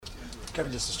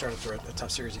Kevin, just to start with a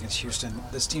tough series against Houston,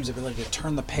 this team's ability to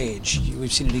turn the page,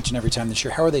 we've seen it each and every time this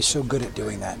year. How are they so good at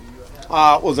doing that?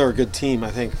 Well, they're a good team,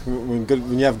 I think.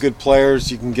 When you have good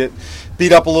players, you can get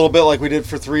beat up a little bit like we did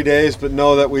for 3 days, but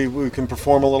know that we can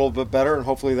perform a little bit better, and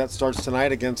hopefully that starts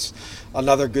tonight against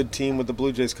another good team with the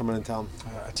Blue Jays coming in town.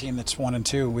 A team that's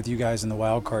 1-2 with you guys in the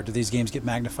wild card. Do these games get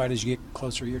magnified as you get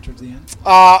closer here towards the end?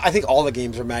 I think all the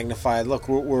games are magnified. Look,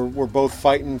 we're both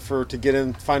fighting to get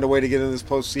in, find a way to get in this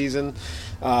postseason.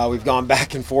 We've gone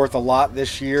back and forth a lot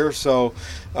this year, so.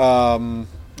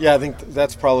 Yeah, I think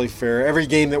that's probably fair. Every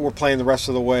game that we're playing the rest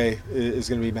of the way is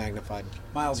going to be magnified.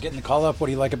 Miles getting the call up. What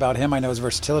do you like about him? I know his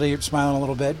versatility. You're smiling a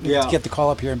little bit. Yeah. To get the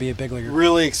call up here and be a big leaguer.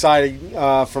 Really excited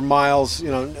for Miles.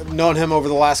 Known him over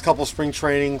the last couple spring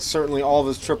trainings. Certainly, all of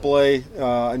his AAA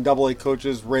and AA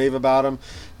coaches rave about him.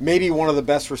 Maybe one of the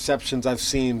best receptions I've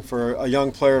seen for a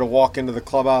young player to walk into the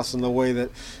clubhouse in the way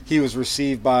that he was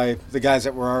received by the guys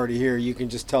that were already here. You can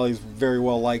just tell he's very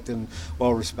well liked and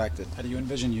well respected. How do you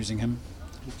envision using him?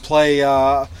 Play,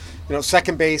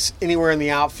 second base, anywhere in the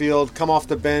outfield, come off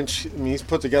the bench. I mean, he's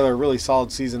put together a really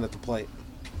solid season at the plate.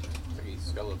 I think he's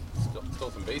still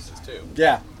some bases, too.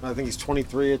 Yeah, I think he's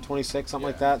 23 or 26, something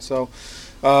like that. So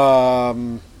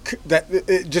that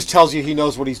it just tells you he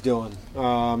knows what he's doing.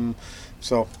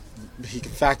 So he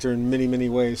can factor in many, many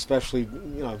ways, especially,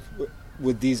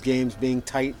 with these games being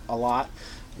tight a lot.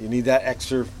 You need that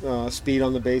extra speed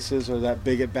on the bases or that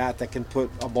big at bat that can put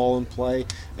a ball in play.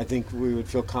 I think we would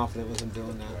feel confident with him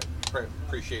doing that. Right.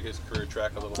 Appreciate his career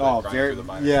track a little bit. Oh,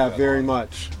 very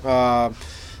much.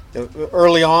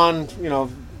 Early on,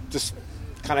 just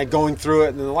kind of going through it,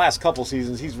 and in the last couple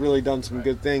seasons, he's really done some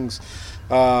good things.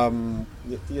 Will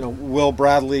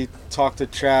Bradley talked to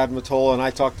Chad Mottola, and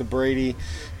I talked to Brady,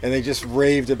 and they just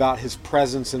raved about his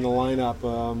presence in the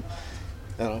lineup.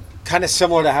 Kind of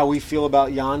similar to how we feel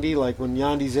about Yandy. Like when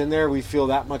Yandy's in there, we feel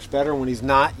that much better. When he's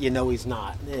not, he's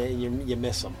not. You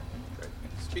miss him. Great.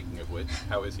 Speaking of which,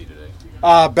 how is he today?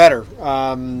 Better.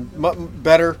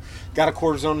 Better. Got a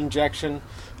cortisone injection.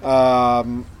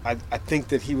 I think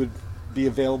that he would be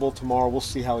available tomorrow. We'll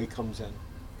see how he comes in.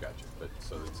 Gotcha. But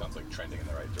so it sounds like trending in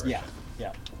the right direction.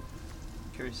 Yeah.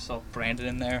 Curious, saw Brandon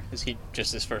in there. Is he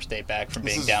just his first day back from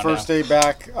being This down? is his first day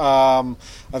back. I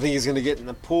think he's going to get in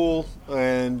the pool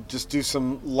and just do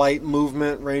some light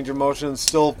movement, range of motion.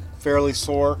 Still fairly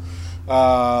sore.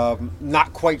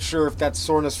 Not quite sure if that's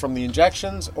soreness from the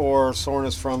injections or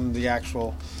soreness from the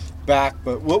actual back,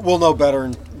 but we'll know better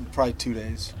in probably 2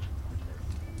 days.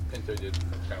 Pinto did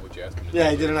kind of what you asked him to do.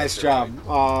 Yeah, he did a nice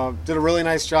job. Did a really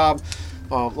nice job.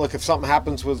 Look, if something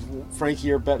happens with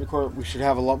Frankie or Betancourt,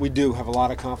 we do have a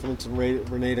lot of confidence in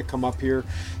Renee to come up here,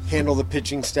 handle the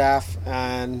pitching staff,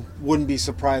 and wouldn't be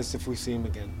surprised if we see him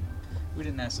again. We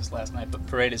didn't ask this last night, but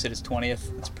Paredes hit his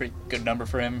 20th. That's a pretty good number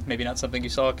for him. Maybe not something you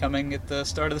saw coming at the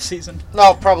start of the season?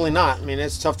 No, probably not. I mean,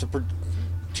 it's tough to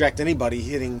project anybody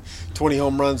hitting 20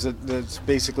 home runs that's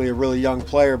basically a really young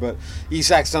player, but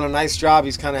Isak's done a nice job.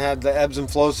 He's kind of had the ebbs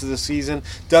and flows to the season.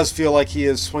 Does feel like he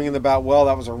is swinging the bat well.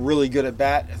 That was a really good at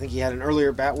bat. I think he had an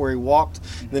earlier at bat where he walked,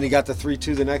 and then he got the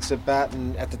 3-2 the next at bat,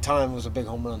 and at the time it was a big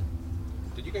home run.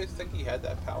 Did you guys think he had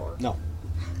that power? No.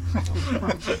 You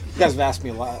guys have asked me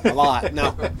a lot.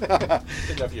 No.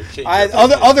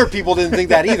 Other people didn't think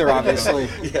that either, obviously.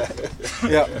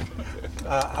 Yeah.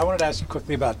 I wanted to ask you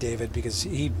quickly about David because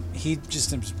he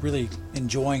just is really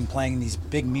enjoying playing these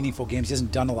big, meaningful games. He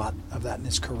hasn't done a lot of that in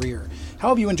his career. How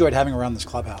have you enjoyed having him around this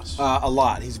clubhouse? A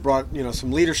lot. He's brought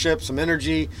some leadership, some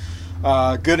energy,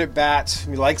 good at bats.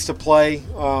 He likes to play.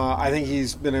 I think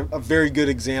he's been a very good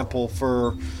example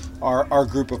for our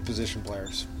group of position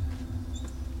players.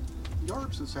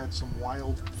 Yarbs has had some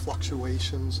wild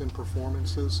fluctuations in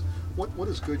performances. What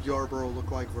does good Yarbrough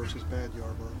look like versus bad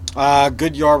Yarbrough?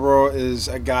 Good Yarbrough is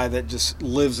a guy that just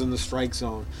lives in the strike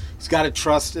zone. He's got to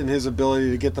trust in his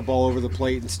ability to get the ball over the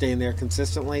plate and stay in there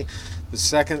consistently. The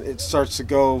second it starts to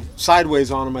go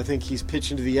sideways on him, I think he's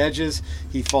pitching to the edges.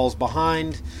 He falls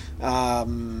behind,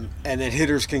 and then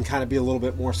hitters can kind of be a little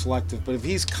bit more selective. But if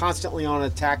he's constantly on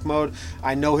attack mode,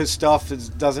 I know his stuff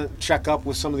doesn't check up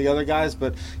with some of the other guys,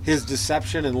 but his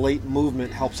deception and late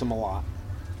movement helps him a lot.